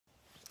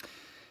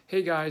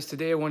Hey guys,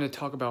 today I want to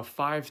talk about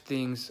 5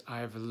 things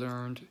I've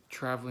learned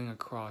traveling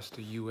across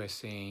the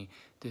USA.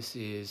 This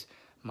is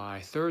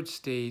my third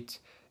state,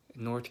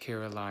 North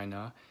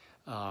Carolina.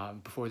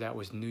 Before that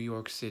was New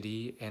York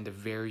City and the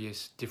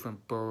various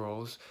different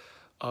boroughs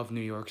of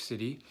New York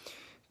City.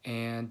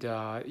 And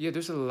yeah,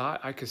 there's a lot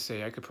I could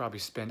say. I could probably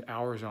spend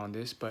hours on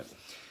this, but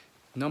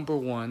number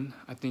one,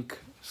 I think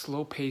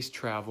slow-paced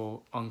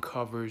travel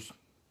uncovers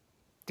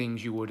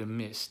things you would have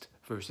missed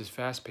versus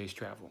fast-paced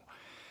travel.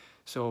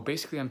 So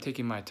basically, I'm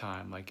taking my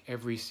time. Like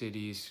every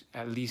city's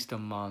at least a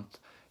month,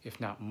 if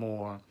not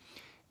more.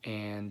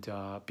 And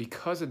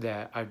because of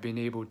that, I've been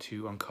able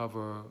to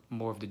uncover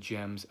more of the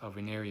gems of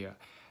an area.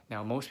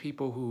 Now, most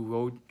people who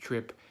road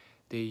trip,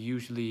 they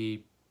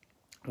usually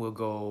will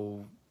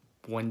go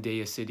one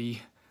day a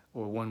city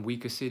or one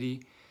week a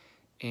city,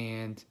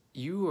 and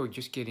you are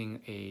just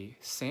getting a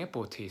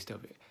sample taste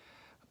of it.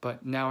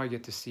 But now I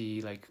get to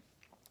see like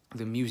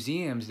the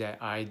museums that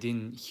I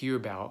didn't hear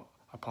about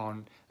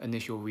upon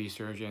initial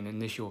research and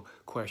initial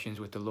questions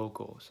with the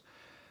locals.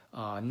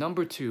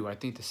 Number two, I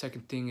think the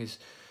second thing is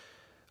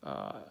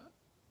uh,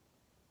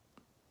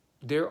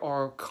 there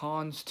are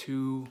cons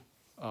to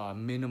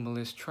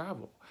minimalist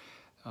travel.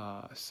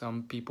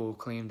 Some people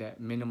claim that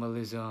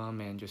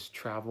minimalism and just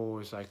travel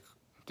is like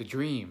the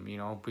dream,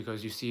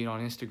 because you see it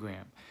on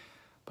Instagram.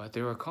 But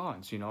there are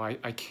cons,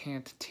 I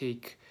can't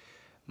take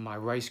my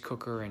rice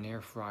cooker and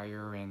air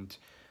fryer and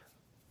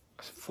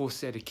a full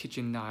set of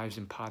kitchen knives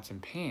and pots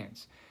and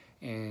pans.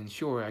 And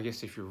sure, I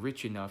guess if you're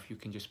rich enough, you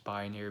can just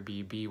buy an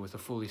Airbnb with a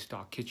fully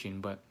stocked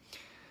kitchen. But,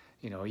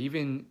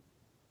 even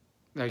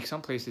like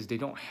some places, they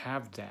don't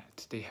have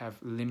that. They have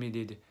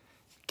limited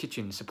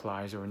kitchen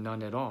supplies or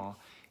none at all.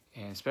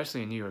 And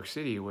especially in New York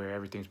City, where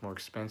everything's more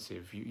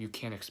expensive, you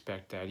can't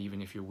expect that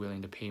even if you're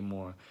willing to pay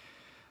more.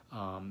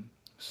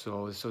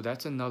 So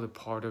that's another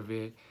part of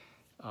it.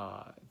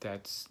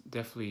 That's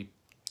definitely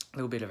a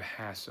little bit of a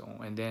hassle.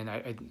 And then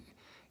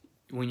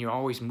when you're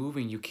always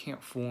moving, you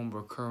can't form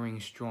recurring,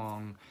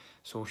 strong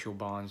social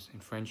bonds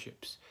and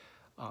friendships.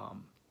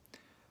 Um,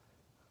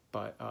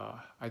 but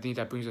I think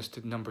that brings us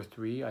to number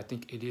three. I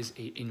think it is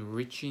a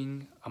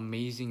enriching,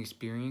 amazing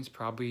experience.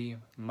 Probably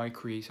might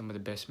create some of the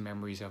best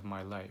memories of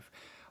my life.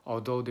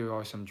 Although there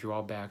are some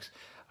drawbacks,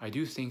 I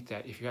do think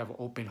that if you have an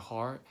open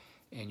heart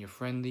and you're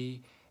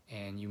friendly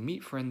and you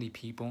meet friendly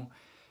people,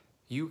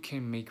 you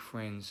can make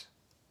friends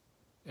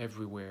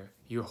everywhere.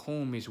 Your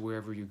home is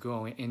wherever you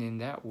go, and in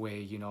that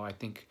way, I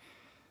think,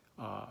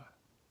 uh,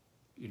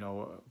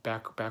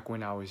 back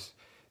when I was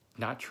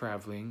not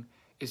traveling,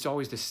 it's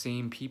always the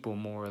same people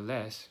more or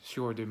less.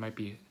 Sure, there might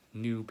be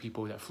new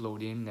people that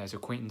float in as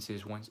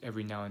acquaintances once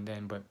every now and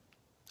then, but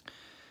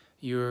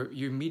you're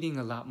meeting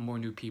a lot more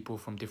new people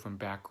from different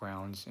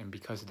backgrounds, and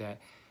because of that,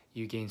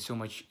 you gain so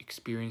much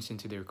experience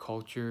into their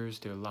cultures,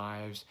 their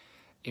lives,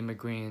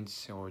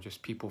 immigrants or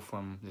just people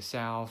from the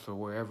South or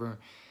wherever,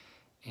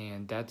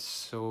 and that's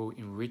so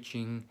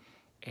enriching,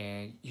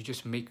 and you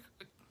just make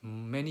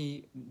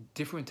many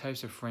different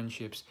types of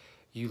friendships.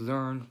 You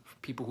learn from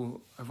people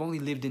who have only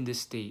lived in this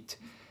state,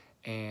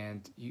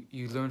 and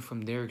you learn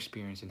from their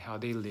experience and how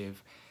they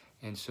live,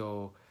 and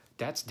so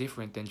that's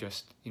different than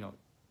just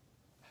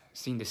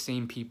seeing the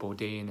same people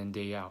day in and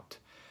day out.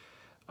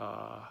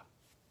 uh,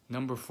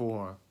 Number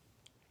four,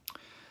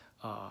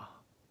 uh,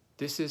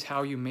 this is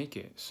how you make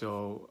it.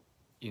 So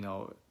you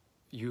know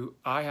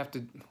I have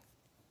to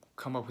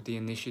come up with the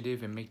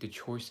initiative and make the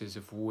choices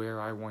of where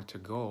I want to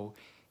go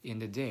in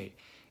the day.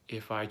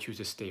 If I choose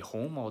to stay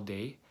home all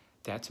day,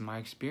 that's my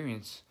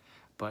experience.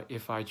 But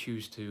if I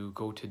choose to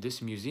go to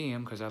this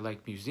museum because I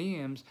like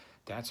museums,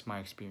 that's my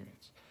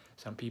experience.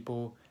 Some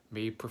people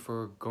may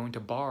prefer going to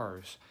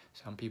bars.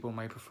 Some people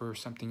might prefer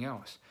something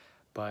else.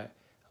 But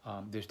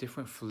there's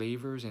different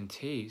flavors and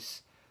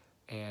tastes,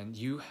 and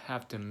you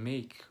have to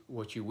make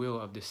what you will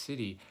of the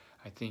city.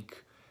 I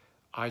think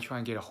I try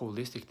and get a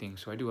holistic thing.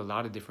 So I do a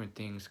lot of different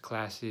things,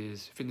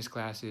 classes, fitness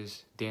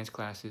classes, dance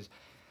classes,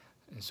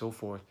 and so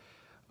forth.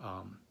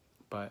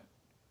 But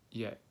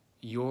yeah,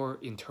 your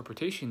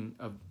interpretation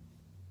of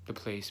the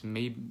place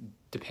may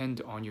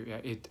depend on your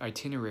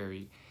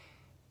itinerary.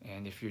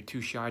 And if you're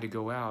too shy to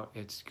go out,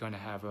 it's going to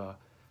have a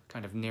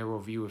kind of narrow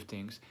view of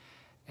things.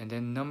 And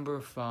then number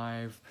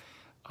five,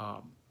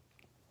 um,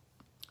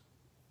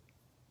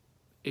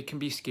 it can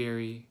be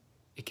scary,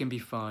 it can be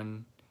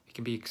fun, it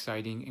can be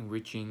exciting,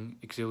 enriching,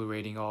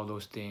 exhilarating, all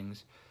those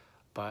things.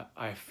 But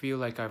I feel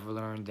like I've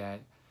learned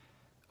that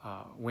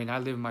when I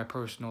live my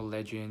personal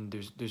legend,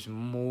 there's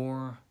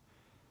more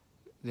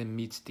than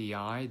meets the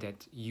eye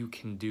that you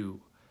can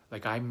do.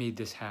 Like I made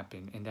this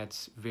happen, and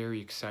that's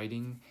very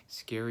exciting,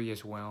 scary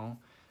as well.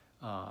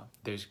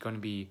 There's going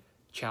to be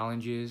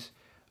challenges,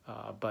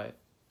 but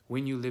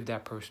when you live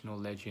that personal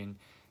legend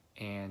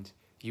and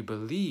you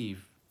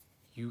believe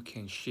you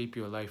can shape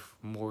your life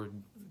more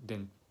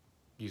than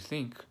you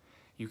think,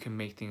 you can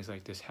make things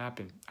like this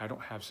happen. I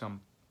don't have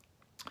some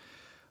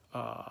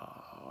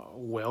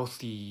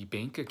wealthy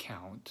bank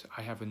account.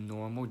 I have a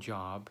normal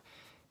job,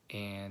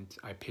 and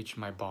I pitched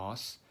my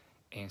boss,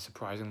 and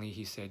surprisingly,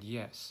 he said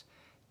yes.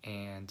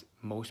 And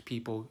most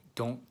people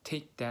don't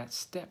take that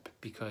step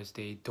because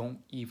they don't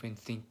even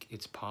think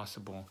it's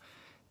possible.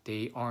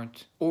 They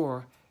aren't,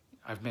 or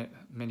I've met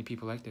many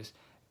people like this,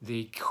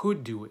 they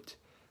could do it.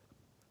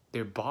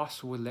 Their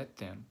boss would let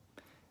them,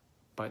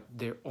 but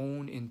their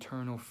own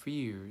internal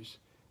fears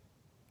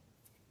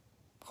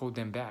hold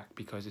them back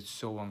because it's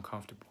so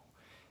uncomfortable.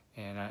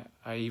 And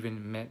I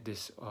even met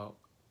this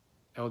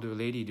elder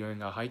lady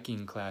during a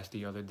hiking class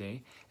the other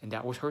day, and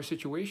that was her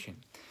situation.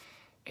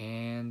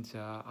 And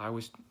I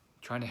was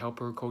trying to help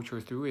her, coach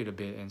her through it a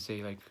bit, and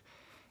say, like,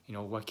 you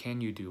know, what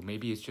can you do?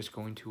 Maybe it's just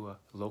going to a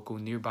local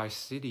nearby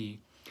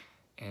city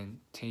and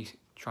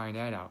trying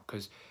that out,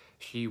 because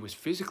she was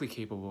physically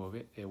capable of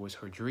it. It was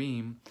her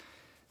dream,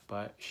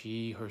 but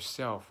she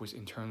herself was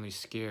internally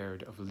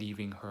scared of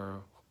leaving her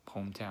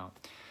hometown.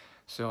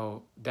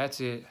 So that's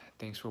it.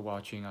 Thanks for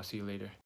watching. I'll see you later.